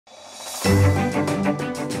We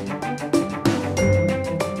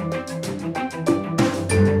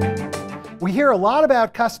hear a lot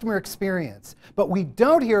about customer experience, but we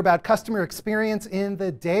don't hear about customer experience in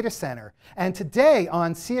the data center. And today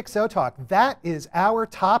on CXOTalk, that is our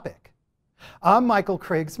topic. I'm Michael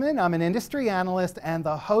Krigsman. I'm an industry analyst and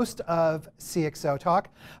the host of CXOTalk.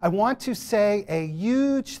 I want to say a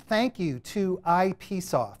huge thank you to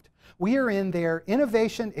IPsoft. We are in their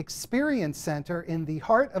Innovation Experience Center in the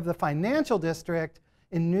heart of the financial district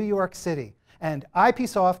in New York City. And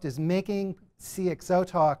IPsoft is making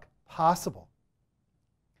CXOTalk possible.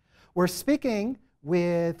 We're speaking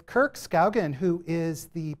with Kirk Skaugen, who is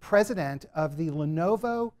the president of the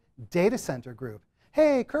Lenovo Data Center Group.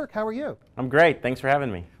 Hey, Kirk, how are you? I'm great. Thanks for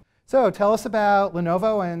having me. So tell us about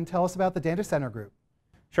Lenovo and tell us about the Data Center Group.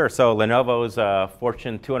 Sure. So Lenovo is a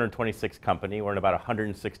Fortune 226 company. We're in about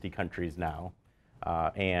 160 countries now.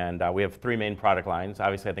 And we have three main product lines.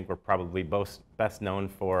 Obviously, I think we're probably best known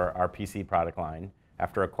for our PC product line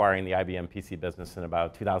after acquiring the IBM PC business in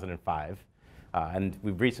about 2005. And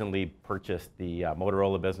we've recently purchased the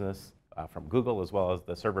Motorola business from Google as well as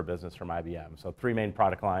the server business from IBM. So three main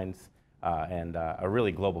product lines and a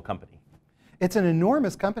really global company. It's an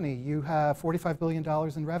enormous company. You have $45 billion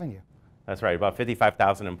in revenue. That's right, about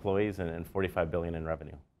 55,000 employees and $45 billion in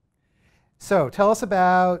revenue. So tell us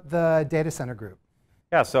about the Data Center Group.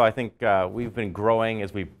 Yeah, so I think we've been growing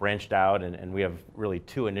as we've branched out, and we have really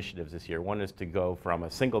two initiatives this year. One is to go from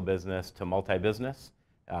a single business to multi-business.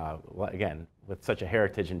 Again, with such a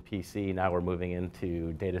heritage in PC, now we're moving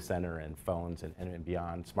into data center and phones and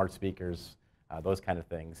beyond, smart speakers, those kind of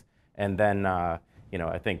things. And then,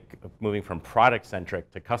 I think moving from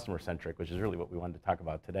product-centric to customer-centric, which is really what we wanted to talk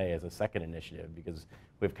about today as a second initiative, because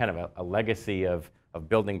we have kind of a legacy of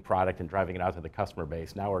building product and driving it out to the customer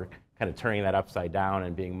base. Now we're kind of turning that upside down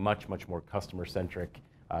and being much more customer-centric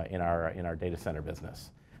in our data center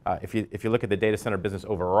business. If you look at the data center business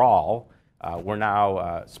overall, we're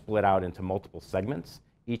now split out into multiple segments,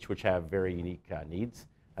 each which have very unique needs.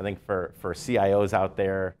 I think for CIOs out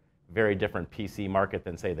there, very different PC market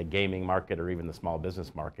than, say, the gaming market or even the small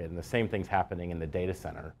business market. And the same thing's happening in the data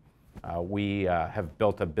center. We have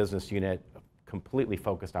built a business unit completely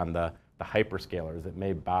focused on the hyperscalers that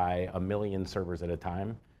may buy 1 million servers at a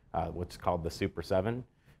time, what's called the Super 7.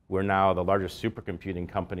 We're now the largest supercomputing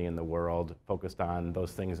company in the world, focused on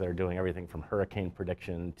those things that are doing everything from hurricane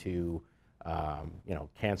prediction to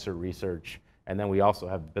cancer research. And then we also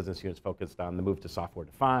have business units focused on the move to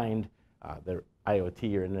software-defined, the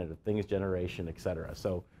IoT or Internet of Things generation, et cetera.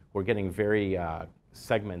 So we're getting very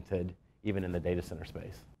segmented even in the data center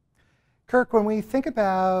space. Kirk, when we think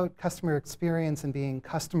about customer experience and being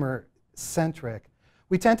customer-centric,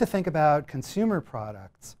 we tend to think about consumer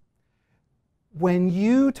products. When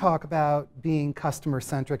you talk about being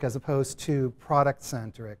customer-centric as opposed to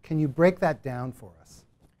product-centric, can you break that down for us?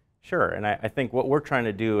 Sure, and I think what we're trying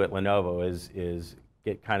to do at Lenovo is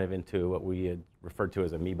get kind of into what we had referred to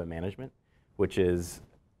as amoeba management, which is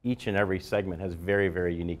each and every segment has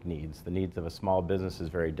very unique needs. The needs of a small business is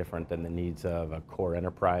very different than the needs of a core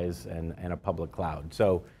enterprise and a public cloud.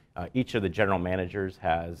 So each of the general managers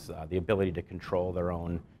has the ability to control their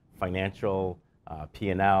own financial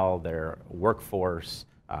P&L, their workforce,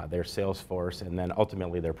 their sales force, and then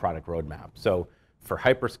ultimately their product roadmap. So for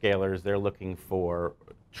hyperscalers, they're looking for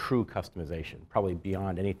true customization, probably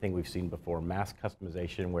beyond anything we've seen before, mass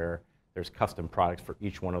customization where there's custom products for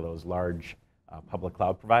each one of those large public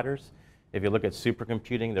cloud providers. If you look at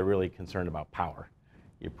supercomputing, they're really concerned about power.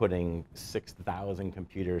 You're putting 6,000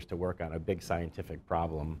 computers to work on a big scientific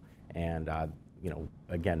problem, and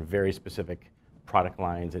again, very specific product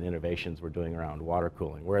lines and innovations we're doing around water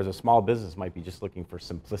cooling. Whereas a small business might be just looking for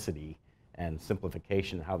simplicity and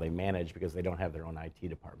simplification in how they manage because they don't have their own IT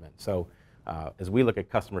department. So as we look at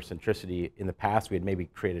customer centricity, in the past we had maybe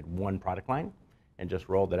created one product line and just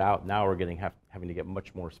rolled it out. Now we're having to get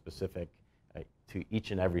much more specific to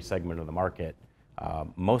each and every segment of the market,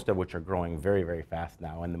 most of which are growing very fast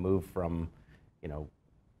now. And the move from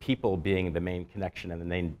people being the main connection and the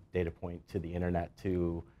main data point to the internet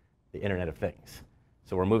of Things.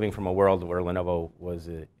 So we're moving from a world where Lenovo was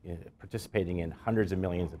participating in hundreds of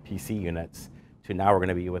millions of PC units to now we're going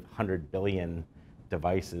to be with 100 billion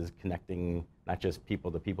devices connecting not just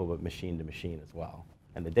people to people, but machine to machine as well.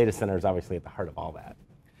 And the data center is obviously at the heart of all that.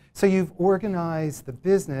 So you've organized the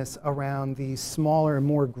business around these smaller,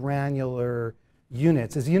 more granular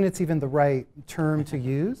units. Is units even the right term to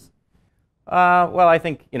use? Well, I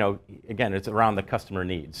think, again, it's around the customer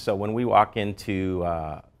needs. So when we walk into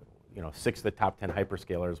 6 of the top 10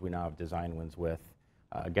 hyperscalers we now have design wins with,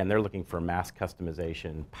 again, they're looking for mass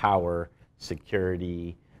customization, power,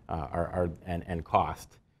 security, and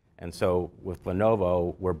cost. And so with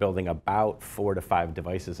Lenovo, we're building about 4 to 5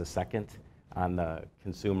 devices a second on the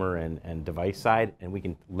consumer and device side, and we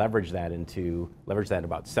can leverage that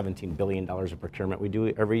about $17 billion of procurement we do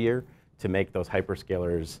every year to make those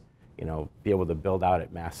hyperscalers, be able to build out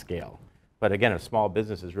at mass scale. But again, a small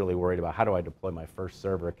business is really worried about how do I deploy my first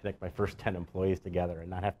server, connect my first 10 employees together, and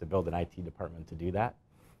not have to build an IT department to do that.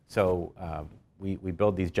 So we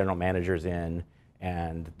build these general managers in,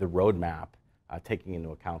 and the roadmap, taking into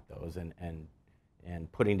account those,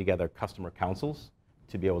 and putting together customer councils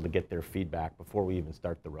to be able to get their feedback before we even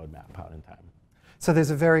start the roadmap out in time. So there's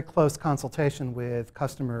a very close consultation with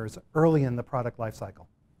customers early in the product lifecycle.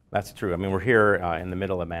 That's true. I mean, we're here in the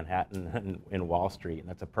middle of Manhattan in Wall Street, and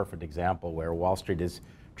that's a perfect example where Wall Street has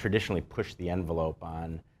traditionally pushed the envelope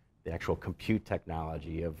on the actual compute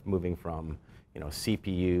technology of moving from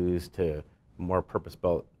CPUs to more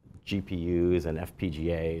purpose-built GPUs and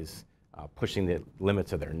FPGAs, pushing the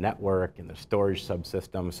limits of their network and their storage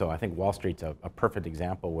subsystem. So I think Wall Street's a perfect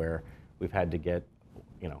example where we've had to get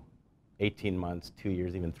 18 months, 2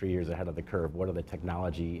 years, even 3 years ahead of the curve. What are the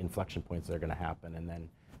technology inflection points that are going to happen? And then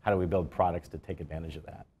how do we build products to take advantage of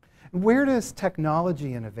that? Where does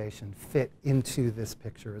technology innovation fit into this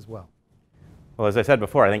picture as well? Well, as I said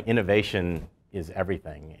before, I think innovation is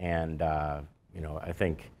everything. And I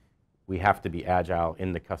think we have to be agile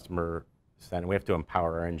in the customer center. We have to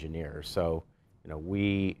empower our engineers. So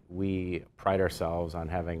we pride ourselves on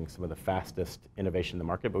having some of the fastest innovation in the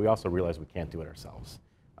market, but we also realize we can't do it ourselves.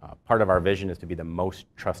 Part of our vision is to be the most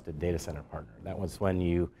trusted data center partner. That was when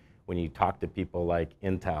you talk to people like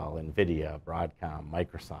Intel, NVIDIA, Broadcom,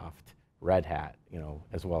 Microsoft, Red Hat,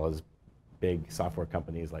 as well as big software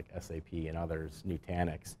companies like SAP and others,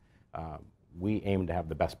 Nutanix, we aim to have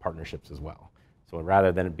the best partnerships as well. So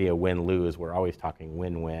rather than it be a win-lose, we're always talking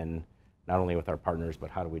win-win, not only with our partners, but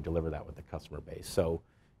how do we deliver that with the customer base. So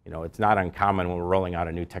it's not uncommon when we're rolling out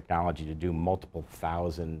a new technology to do multiple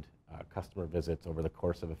thousand customer visits over the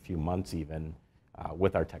course of a few months even,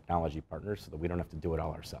 with our technology partners, so that we don't have to do it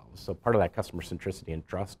all ourselves. So part of that customer centricity and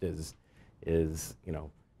trust is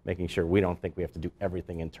making sure we don't think we have to do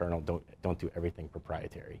everything internal, don't do everything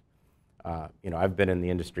proprietary. I've been in the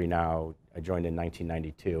industry now, I joined in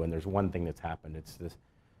 1992, and there's one thing that's happened. It's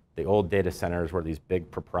the old data centers were these big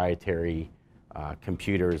proprietary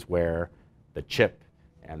computers where the chip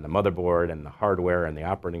and the motherboard and the hardware and the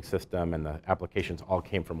operating system and the applications all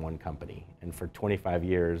came from one company. And for 25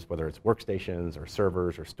 years, whether it's workstations or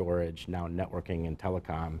servers or storage, now networking and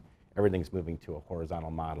telecom, everything's moving to a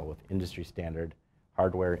horizontal model with industry standard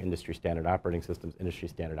hardware, industry standard operating systems, industry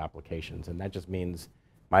standard applications. And that just means, in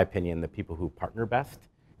my opinion, the people who partner best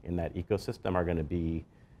in that ecosystem are going to be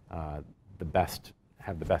have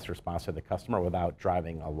the best response to the customer without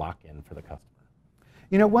driving a lock-in for the customer.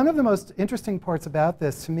 One of the most interesting parts about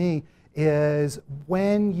this to me is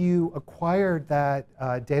when you acquired that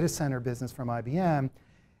data center business from IBM,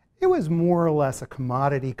 it was more or less a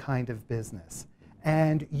commodity kind of business.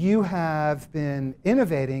 And you have been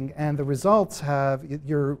innovating, and the results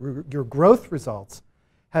your growth results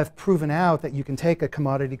have proven out that you can take a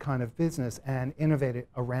commodity kind of business and innovate it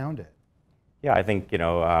around it. Yeah, I think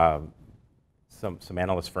some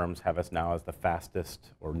analyst firms have us now as the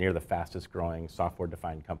fastest or near the fastest growing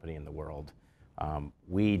software-defined company in the world.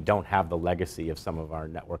 We don't have the legacy of some of our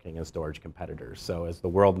networking and storage competitors. So as the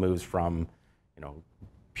world moves from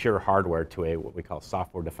pure hardware to what we call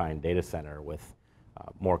software-defined data center with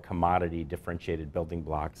more commodity differentiated building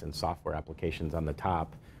blocks and software applications on the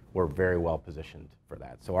top, we're very well positioned for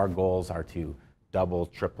that. So our goals are to double,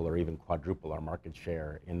 triple, or even quadruple our market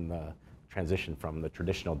share in the transition from the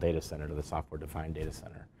traditional data center to the software-defined data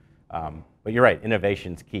center. But you're right,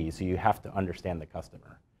 innovation's key, so you have to understand the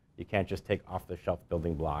customer. You can't just take off-the-shelf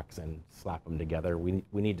building blocks and slap them together. We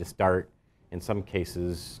need to start, in some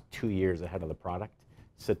cases, 2 years ahead of the product,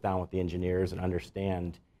 sit down with the engineers and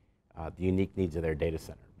understand the unique needs of their data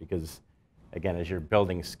center. Because, again, as you're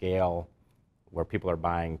building scale where people are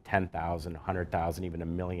buying 10,000, 100,000, even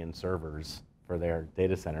 1 million servers for their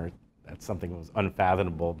data center, that's something that was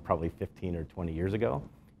unfathomable probably 15 or 20 years ago.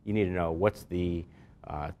 You need to know what's the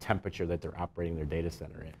temperature that they're operating their data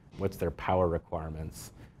center in, what's their power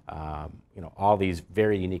requirements, all these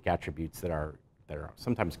very unique attributes that are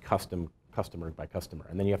sometimes customer by customer.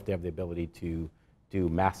 And then you have to have the ability to do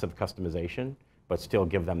massive customization, but still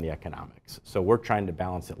give them the economics. So we're trying to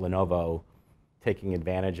balance at Lenovo, taking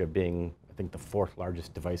advantage of being, I think, the 4th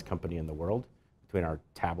largest device company in the world, between our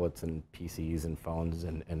tablets and PCs and phones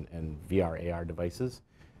and VR, AR devices,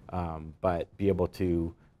 but be able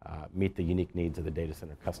to meet the unique needs of the data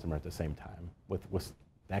center customer at the same time with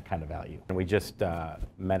that kind of value. And we just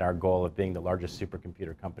met our goal of being the largest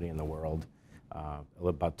supercomputer company in the world,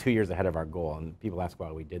 about 2 years ahead of our goal. And people ask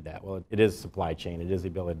why we did that. Well, it is supply chain. It is the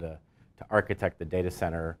ability to architect the data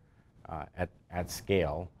center at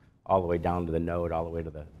scale, all the way down to the node, all the way to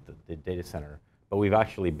the data center. But we've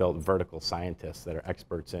actually built vertical scientists that are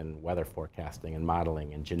experts in weather forecasting and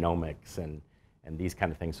modeling and genomics and these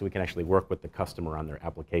kind of things, so we can actually work with the customer on their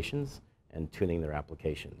applications and tuning their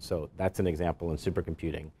applications. So that's an example in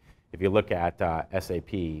supercomputing. If you look at SAP,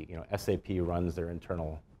 SAP runs their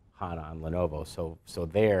internal HANA on Lenovo. So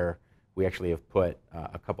there, we actually have put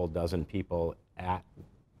a couple dozen people at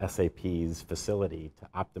SAP's facility to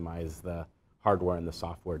optimize the hardware and the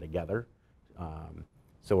software together.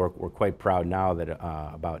 So we're quite proud now that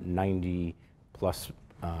about 90 plus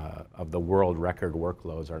of the world record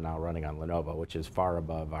workloads are now running on Lenovo, which is far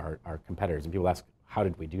above our competitors. And people ask, how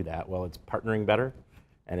did we do that? Well, it's partnering better,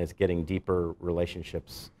 and it's getting deeper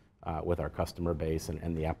relationships with our customer base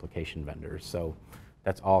and the application vendors. So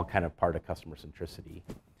that's all kind of part of customer centricity.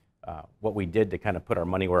 What we did to kind of put our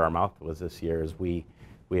money where our mouth was this year is we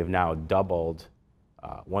have now doubled,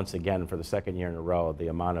 once again for the second year in a row, the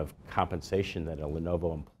amount of compensation that a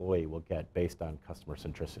Lenovo employee will get based on customer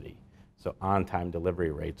centricity. So on-time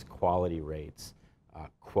delivery rates, quality rates,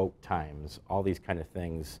 quote times, all these kind of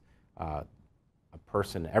things.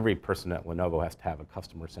 Every person at Lenovo has to have a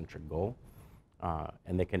customer-centric goal,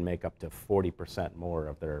 and they can make up to 40% more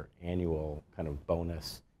of their annual kind of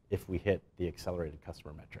bonus if we hit the accelerated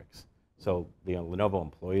customer metrics. So the Lenovo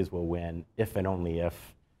employees will win if and only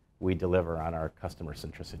if we deliver on our customer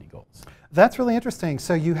centricity goals. That's really interesting.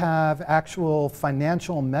 So you have actual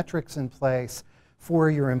financial metrics in place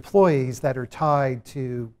for your employees that are tied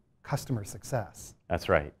to customer success. That's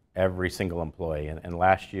right. Every single employee. And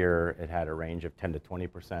last year it had a range of 10 to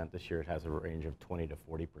 20%. This year it has a range of 20 to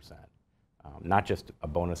 40%. Not just a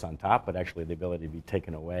bonus on top, but actually the ability to be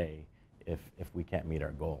taken away if we can't meet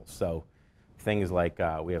our goals. So things like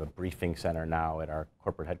we have a briefing center now at our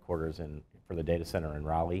corporate headquarters for the data center in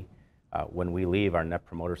Raleigh. When we leave, our net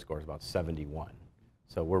promoter score is about 71.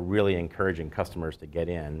 So we're really encouraging customers to get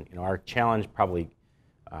in. Our challenge probably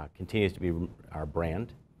continues to be our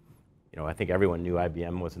brand. I think everyone knew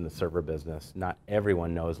IBM was in the server business. Not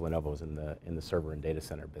everyone knows Lenovo's in the server and data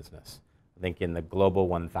center business. I think in the global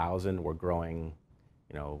 1,000, we're growing,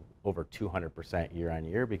 over 200% year on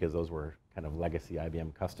year, because those were kind of legacy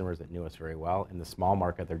IBM customers that knew us very well. In the small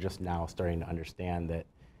market, they're just now starting to understand that,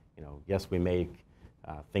 yes, we make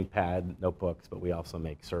ThinkPad notebooks, but we also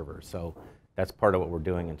make servers. So that's part of what we're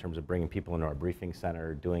doing in terms of bringing people into our briefing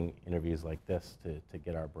center, doing interviews like this to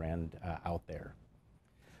get our brand out there.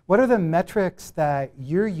 What are the metrics that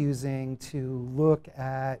you're using to look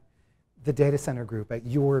at the data center group, at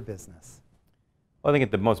your business? Well, I think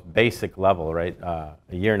at the most basic level, right? A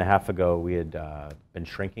year and a half ago, we had been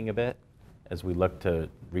shrinking a bit as we looked to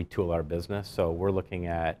retool our business. So we're looking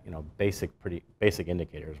at pretty basic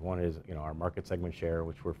indicators. One is our market segment share,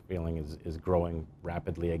 which we're feeling is growing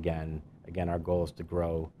rapidly again. Again, our goal is to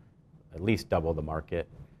grow at least double the market.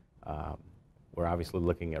 We're obviously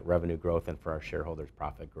looking at revenue growth and for our shareholders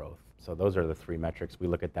profit growth. So those are the three metrics. We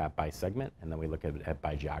look at that by segment, and then we look at it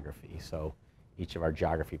by geography. So each of our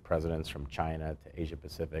geography presidents, from China to Asia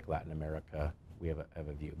Pacific, Latin America, we have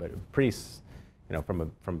a view. But pretty,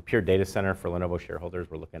 from pure data center for Lenovo shareholders,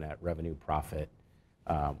 we're looking at revenue, profit.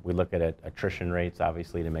 We look at attrition rates,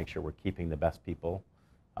 obviously, to make sure we're keeping the best people,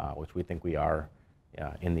 which we think we are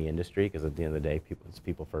in the industry, because at the end of the day, it's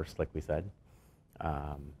people first, like we said.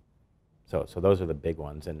 So those are the big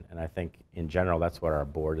ones, and I think in general that's what our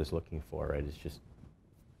board is looking for, right? It's just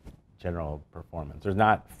general performance. There's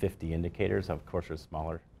not 50 indicators. Of course, there's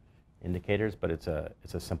smaller indicators, but it's a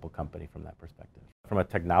simple company from that perspective. From a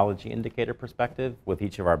technology indicator perspective, with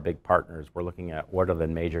each of our big partners, we're looking at what are the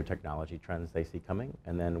major technology trends they see coming,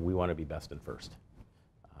 and then we want to be best and first.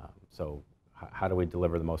 So how do we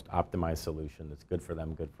deliver the most optimized solution that's good for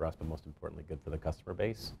them, good for us, but most importantly, good for the customer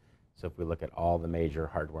base? So if we look at all the major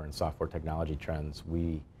hardware and software technology trends,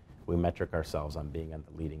 we metric ourselves on being at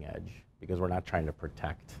the leading edge, because we're not trying to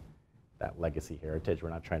protect that legacy heritage. We're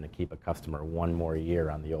not trying to keep a customer one more year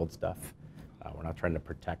on the old stuff. We're not trying to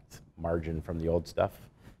protect margin from the old stuff.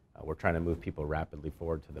 We're trying to move people rapidly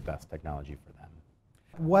forward to the best technology for them.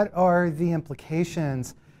 What are the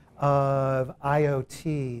implications of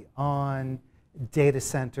IoT on data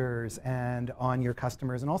centers and on your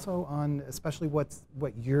customers, and also on especially what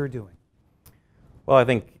you're doing? Well, I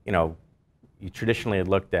think you traditionally had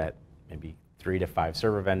looked at maybe 3 to 5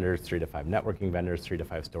 server vendors, 3 to 5 networking vendors, 3 to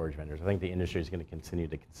 5 storage vendors. I think the industry is going to continue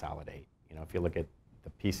to consolidate. If you look at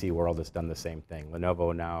the PC world, it's done the same thing.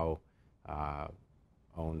 Lenovo now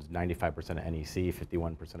owns 95% of NEC,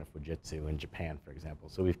 51% of Fujitsu in Japan, for example.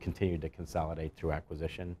 So we've continued to consolidate through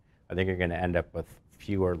acquisition. I think you're going to end up with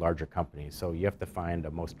fewer, larger companies. So you have to find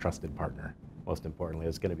a most trusted partner, most importantly,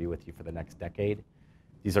 that's going to be with you for the next decade.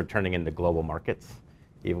 These are turning into global markets.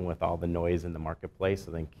 Even with all the noise in the marketplace,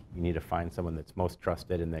 I think you need to find someone that's most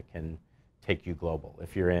trusted and that can take you global.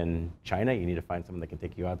 If you're in China, you need to find someone that can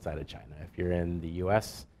take you outside of China. If you're in the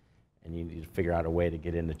US, and you need to figure out a way to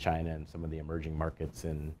get into China and some of the emerging markets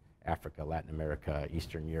in Africa, Latin America,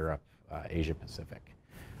 Eastern Europe, Asia Pacific.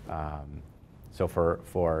 So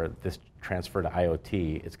for this transfer to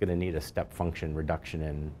IoT, it's going to need a step function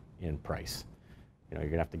reduction in price. You're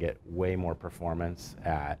going to have to get way more performance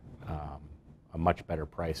at a much better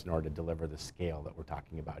price in order to deliver the scale that we're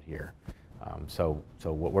talking about here. So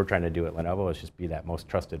what we're trying to do at Lenovo is just be that most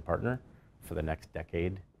trusted partner for the next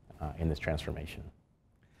decade in this transformation.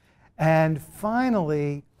 And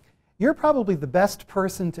finally, you're probably the best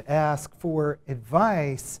person to ask for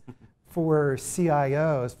advice for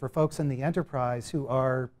CIOs, for folks in the enterprise who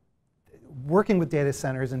are working with data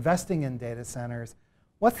centers, investing in data centers.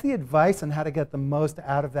 What's the advice on how to get the most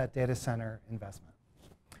out of that data center investment?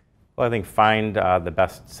 Well, I think find the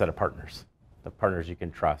best set of partners, the partners you can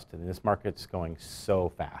trust. And this market's going so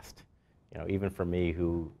fast. Even for me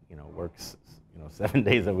who works 7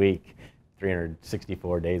 days a week,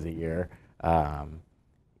 364 days a year,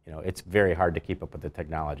 it's very hard to keep up with the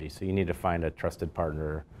technology. So you need to find a trusted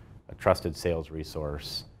partner, a trusted sales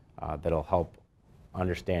resource that'll help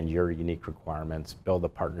understand your unique requirements, build a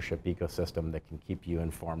partnership ecosystem that can keep you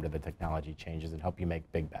informed of the technology changes and help you make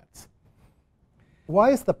big bets. Why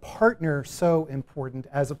is the partner so important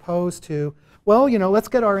as opposed to, well, let's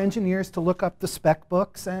get our engineers to look up the spec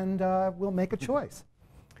books and we'll make a choice?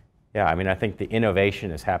 Yeah, I mean, I think the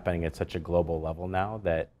innovation is happening at such a global level now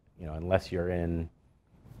that, unless you're in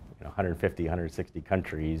 150, 160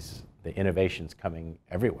 countries, the innovation's coming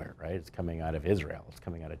everywhere, right? It's coming out of Israel, it's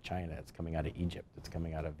coming out of China, it's coming out of Egypt, it's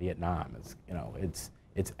coming out of Vietnam.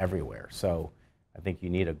 It's everywhere. So I think you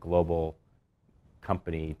need a global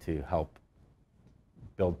company to help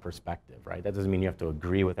build perspective, right? That doesn't mean you have to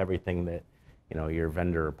agree with everything that your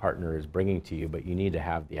vendor or partner is bringing to you, but you need to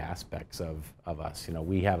have the aspects of us.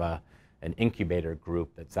 We have an incubator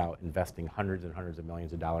group that's out investing hundreds and hundreds of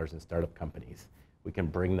millions of dollars in startup companies. We can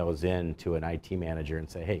bring those in to an IT manager and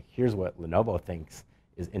say, hey, here's what Lenovo thinks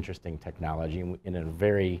is interesting technology. And in a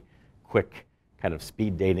very quick kind of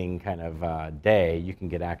speed dating kind of day, you can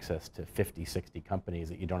get access to 50, 60 companies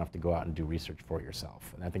that you don't have to go out and do research for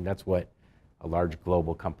yourself. And I think that's what a large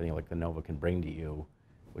global company like Lenovo can bring to you,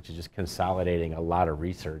 which is just consolidating a lot of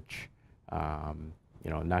research,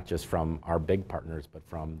 not just from our big partners, but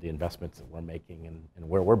from the investments that we're making and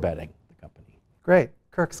where we're betting the company. Great.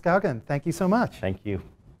 Kirk Skaugen, thank you so much. Thank you.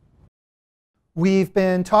 We've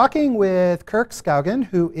been talking with Kirk Skaugen,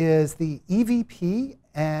 who is the EVP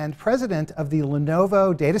and president of the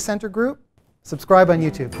Lenovo Data Center Group. Subscribe on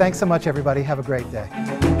YouTube. Thanks so much, everybody. Have a great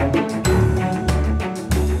day.